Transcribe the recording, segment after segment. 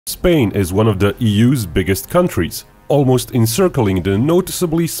Spain is one of the EU's biggest countries, almost encircling the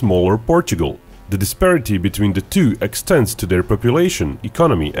noticeably smaller Portugal. The disparity between the two extends to their population,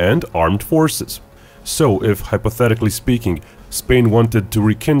 economy and armed forces. So, if, hypothetically speaking, Spain wanted to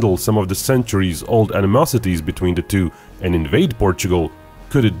rekindle some of the centuries-old animosities between the two and invade Portugal,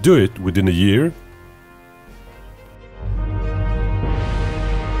 could it do it within a year?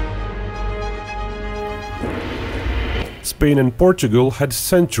 Spain and Portugal had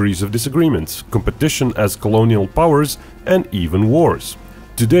centuries of disagreements, competition as colonial powers, and even wars.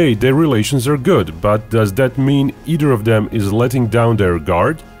 Today their relations are good, but does that mean either of them is letting down their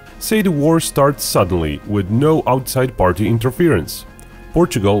guard? Say the war starts suddenly, with no outside party interference.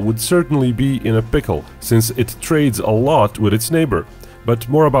 Portugal would certainly be in a pickle, since it trades a lot with its neighbor. But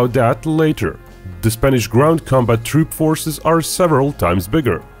more about that later. The Spanish ground combat troop forces are several times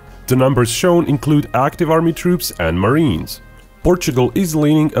bigger. The numbers shown include active army troops and marines. Portugal is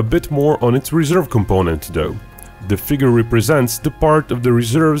leaning a bit more on its reserve component though. The figure represents the part of the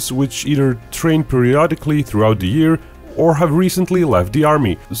reserves which either train periodically throughout the year or have recently left the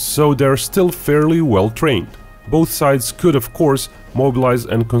army, so they're still fairly well trained. Both sides could of course mobilize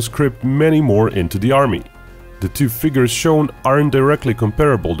and conscript many more into the army. The two figures shown aren't directly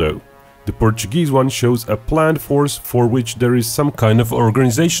comparable though. The Portuguese one shows a planned force for which there is some kind of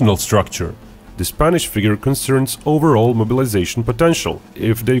organizational structure. The Spanish figure concerns overall mobilization potential,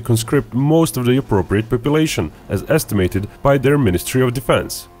 if they conscript most of the appropriate population, as estimated by their Ministry of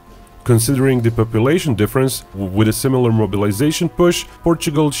Defense. Considering the population difference, with a similar mobilization push,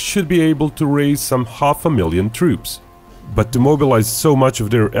 Portugal should be able to raise some 500,000 troops. But to mobilize so much of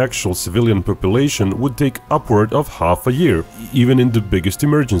their actual civilian population would take upward of half a year, even in the biggest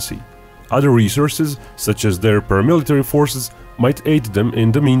emergency. Other resources, such as their paramilitary forces, might aid them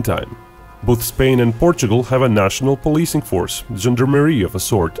in the meantime. Both Spain and Portugal have a national policing force, gendarmerie of a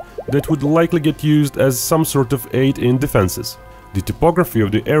sort, that would likely get used as some sort of aid in defenses. The topography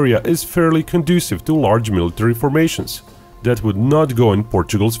of the area is fairly conducive to large military formations. That would not go in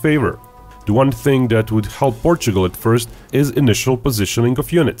Portugal's favor. The one thing that would help Portugal at first is initial positioning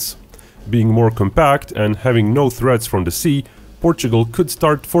of units. Being more compact and having no threats from the sea, Portugal could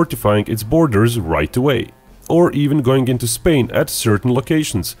start fortifying its borders right away, or even going into Spain at certain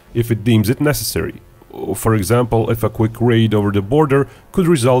locations if it deems it necessary. For example, if a quick raid over the border could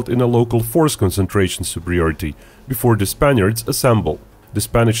result in a local force concentration superiority before the Spaniards assemble. The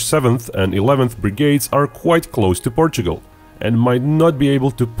Spanish 7th and 11th Brigades are quite close to Portugal and might not be able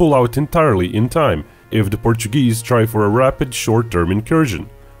to pull out entirely in time if the Portuguese try for a rapid short-term incursion.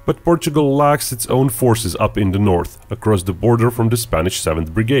 But Portugal lacks its own forces up in the north, across the border from the Spanish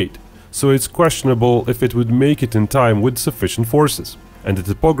 7th Brigade, so it's questionable if it would make it in time with sufficient forces. And the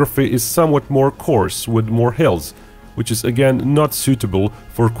topography is somewhat more coarse, with more hills, which is again not suitable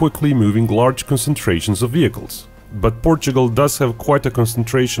for quickly moving large concentrations of vehicles. But Portugal does have quite a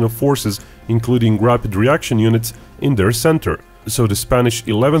concentration of forces, including rapid reaction units, in their center, so the Spanish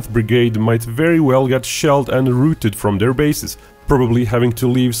 11th Brigade might very well get shelled and routed from their bases, probably having to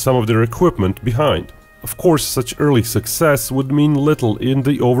leave some of their equipment behind. Of course, such early success would mean little in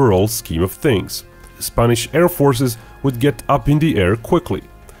the overall scheme of things. Spanish air forces would get up in the air quickly,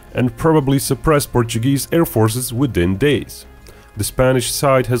 and probably suppress Portuguese air forces within days. The Spanish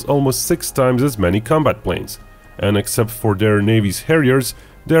side has almost 6 times as many combat planes, and except for their navy's Harriers,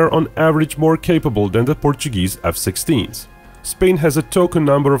 they are on average more capable than the Portuguese F-16s. Spain has a token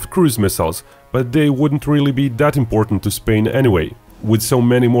number of cruise missiles, but they wouldn't really be that important to Spain anyway. With so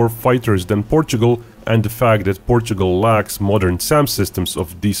many more fighters than Portugal, and the fact that Portugal lacks modern SAM systems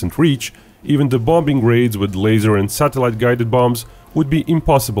of decent reach, even the bombing raids with laser and satellite-guided bombs would be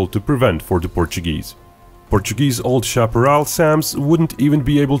impossible to prevent for the Portuguese. Portuguese old Chaparral SAMs wouldn't even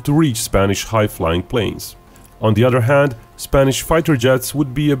be able to reach Spanish high-flying planes. On the other hand, Spanish fighter jets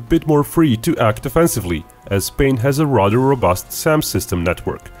would be a bit more free to act offensively, as Spain has a rather robust SAM system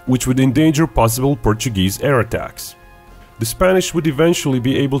network, which would endanger possible Portuguese air attacks. The Spanish would eventually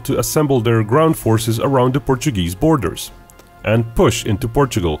be able to assemble their ground forces around the Portuguese borders and push into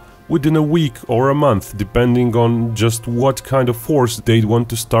Portugal within a week or a month, depending on just what kind of force they'd want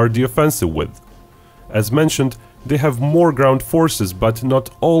to start the offensive with. As mentioned, they have more ground forces, but not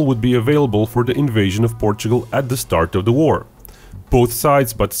all would be available for the invasion of Portugal at the start of the war. Both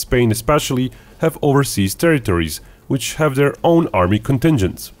sides, but Spain especially, have overseas territories, which have their own army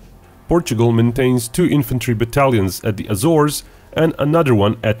contingents. Portugal maintains 2 infantry battalions at the Azores and another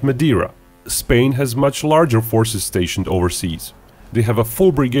one at Madeira. Spain has much larger forces stationed overseas. They have a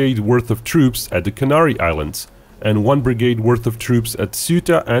full brigade worth of troops at the Canary Islands, and 1 brigade worth of troops at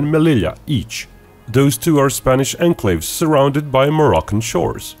Ceuta and Melilla each. Those two are Spanish enclaves surrounded by Moroccan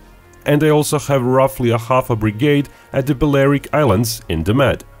shores. And they also have roughly a half a brigade at the Balearic Islands in the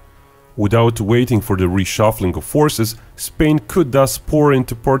Med. Without waiting for the reshuffling of forces, Spain could thus pour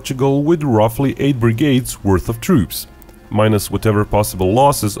into Portugal with roughly 8 brigades worth of troops, minus whatever possible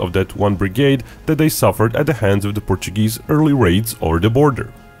losses of that one brigade that they suffered at the hands of the Portuguese early raids over the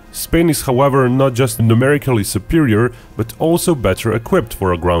border. Spain is, however, not just numerically superior, but also better equipped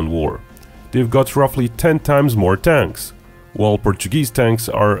for a ground war. They've got roughly 10 times more tanks. While Portuguese tanks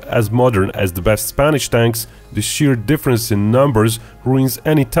are as modern as the best Spanish tanks, the sheer difference in numbers ruins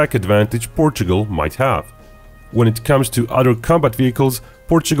any tech advantage Portugal might have. When it comes to other combat vehicles,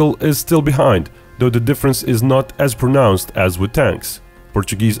 Portugal is still behind, though the difference is not as pronounced as with tanks.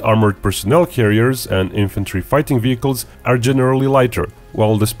 Portuguese armored personnel carriers and infantry fighting vehicles are generally lighter,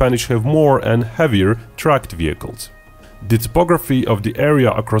 while the Spanish have more and heavier tracked vehicles. The topography of the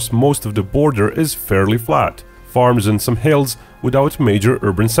area across most of the border is fairly flat, farms and some hills without major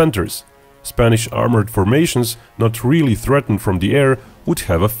urban centers. Spanish armored formations, not really threatened from the air, would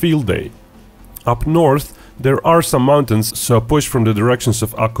have a field day. Up north, there are some mountains, so a push from the directions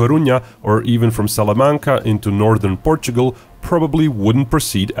of A Coruña or even from Salamanca into northern Portugal probably wouldn't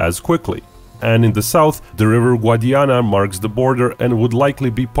proceed as quickly. And in the south, the river Guadiana marks the border and would likely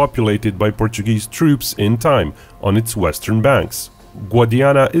be populated by Portuguese troops in time on its western banks.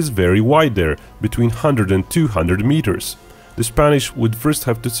 Guadiana is very wide there, between 100 and 200 meters. The Spanish would first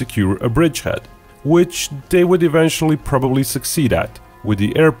have to secure a bridgehead, which they would eventually probably succeed at. With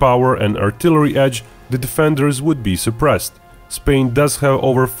the air power and artillery edge, the defenders would be suppressed. Spain does have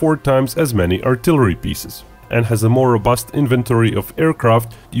over 4 times as many artillery pieces, and has a more robust inventory of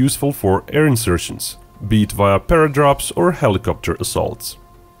aircraft useful for air insertions, be it via paradrops or helicopter assaults.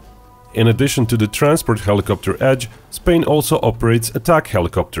 In addition to the transport helicopter edge, Spain also operates attack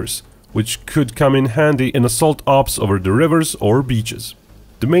helicopters, which could come in handy in assault ops over the rivers or beaches.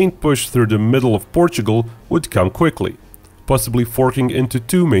 The main push through the middle of Portugal would come quickly, possibly forking into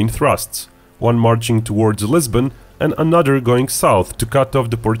 2 main thrusts, one marching towards Lisbon and another going south to cut off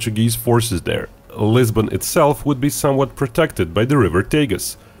the Portuguese forces there. Lisbon itself would be somewhat protected by the river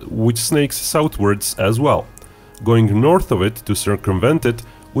Tagus, which snakes southwards as well. Going north of it to circumvent it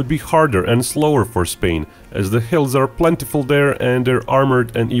would be harder and slower for Spain, as the hills are plentiful there and their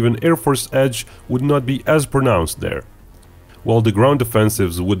armored and even air force edge would not be as pronounced there. While the ground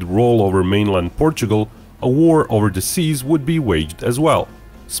offensives would roll over mainland Portugal, a war over the seas would be waged as well.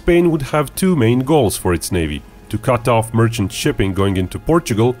 Spain would have 2 main goals for its navy: to cut off merchant shipping going into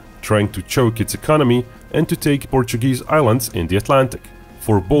Portugal, trying to choke its economy, and to take Portuguese islands in the Atlantic.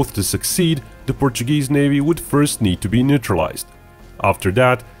 For both to succeed, the Portuguese navy would first need to be neutralized. After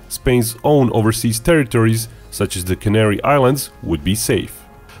that, Spain's own overseas territories, such as the Canary Islands, would be safe.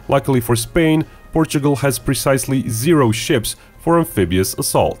 Luckily for Spain, Portugal has precisely 0 ships for amphibious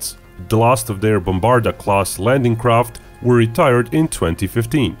assaults. The last of their Bombarda-class landing craft were retired in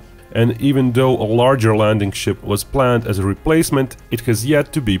 2015. And even though a larger landing ship was planned as a replacement, it has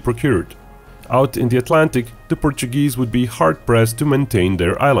yet to be procured. Out in the Atlantic, the Portuguese would be hard-pressed to maintain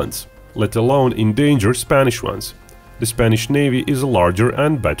their islands, let alone endanger Spanish ones. The Spanish Navy is larger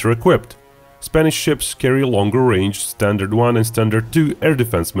and better equipped. Spanish ships carry longer-range Standard 1 and Standard 2 air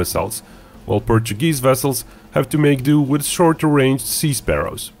defense missiles, while Portuguese vessels have to make do with shorter-ranged Sea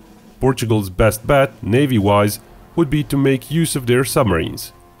Sparrows. Portugal's best bet, navy-wise, would be to make use of their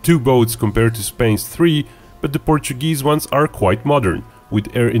submarines. 2 boats compared to Spain's 3, but the Portuguese ones are quite modern,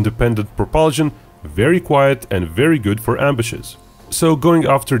 with air-independent propulsion, very quiet and very good for ambushes. So going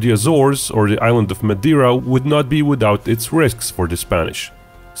after the Azores or the island of Madeira would not be without its risks for the Spanish.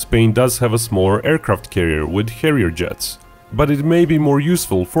 Spain does have a smaller aircraft carrier with Harrier jets, but it may be more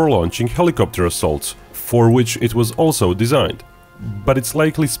useful for launching helicopter assaults, for which it was also designed. But it's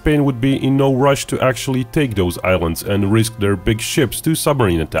likely Spain would be in no rush to actually take those islands and risk their big ships to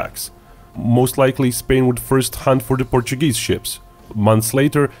submarine attacks. Most likely Spain would first hunt for the Portuguese ships. Months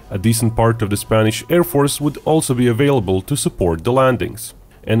later, a decent part of the Spanish Air Force would also be available to support the landings,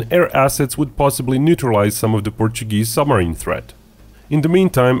 and air assets would possibly neutralize some of the Portuguese submarine threat. In the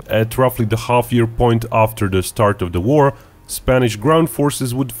meantime, at roughly the half-year point after the start of the war, Spanish ground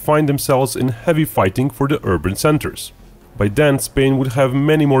forces would find themselves in heavy fighting for the urban centers. By then, Spain would have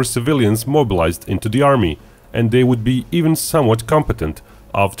many more civilians mobilized into the army, and they would be even somewhat competent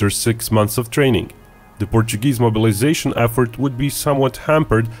after 6 months of training. The Portuguese mobilization effort would be somewhat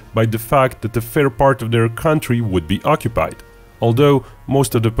hampered by the fact that a fair part of their country would be occupied, although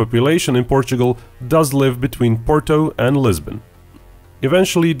most of the population in Portugal does live between Porto and Lisbon.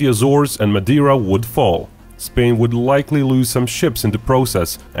 Eventually, the Azores and Madeira would fall. Spain would likely lose some ships in the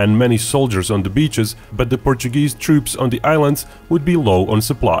process and many soldiers on the beaches, but the Portuguese troops on the islands would be low on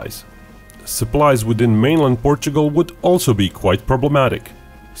supplies. Supplies within mainland Portugal would also be quite problematic.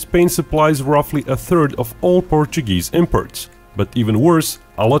 Spain supplies roughly a third of all Portuguese imports, but even worse,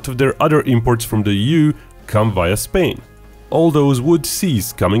 a lot of their other imports from the EU come via Spain. All those would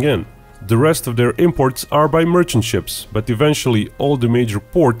cease coming in. The rest of their imports are by merchant ships, but eventually all the major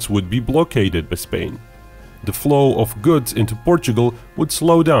ports would be blockaded by Spain. The flow of goods into Portugal would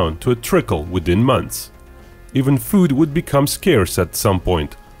slow down to a trickle within months. Even food would become scarce at some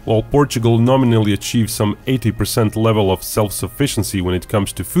point. While Portugal nominally achieves some 80% level of self-sufficiency when it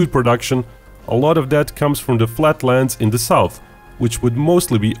comes to food production, a lot of that comes from the flatlands in the south, which would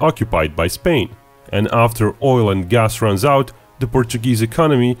mostly be occupied by Spain. And after oil and gas runs out, the Portuguese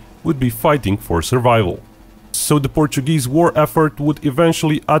economy would be fighting for survival. So the Portuguese war effort would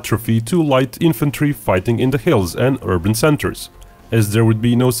eventually atrophy to light infantry fighting in the hills and urban centers, as there would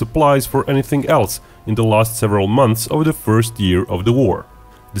be no supplies for anything else in the last several months of the first year of the war.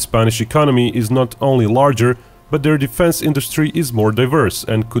 The Spanish economy is not only larger, but their defense industry is more diverse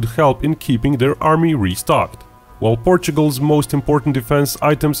and could help in keeping their army restocked. While Portugal's most important defense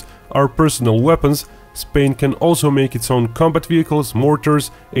items are personal weapons, Spain can also make its own combat vehicles,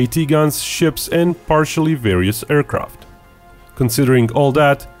 mortars, AT guns, ships and partially various aircraft. Considering all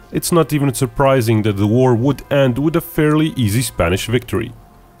that, it's not even surprising that the war would end with a fairly easy Spanish victory.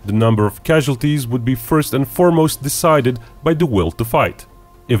 The number of casualties would be first and foremost decided by the will to fight.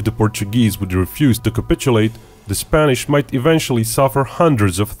 If the Portuguese would refuse to capitulate, the Spanish might eventually suffer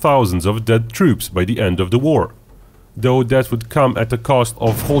hundreds of thousands of dead troops by the end of the war, though that would come at the cost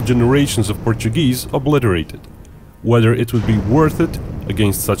of whole generations of Portuguese obliterated. Whether it would be worth it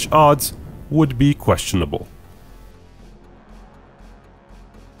against such odds would be questionable.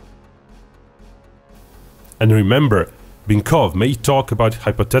 And remember, Binkov may talk about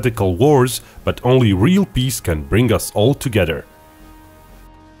hypothetical wars, but only real peace can bring us all together.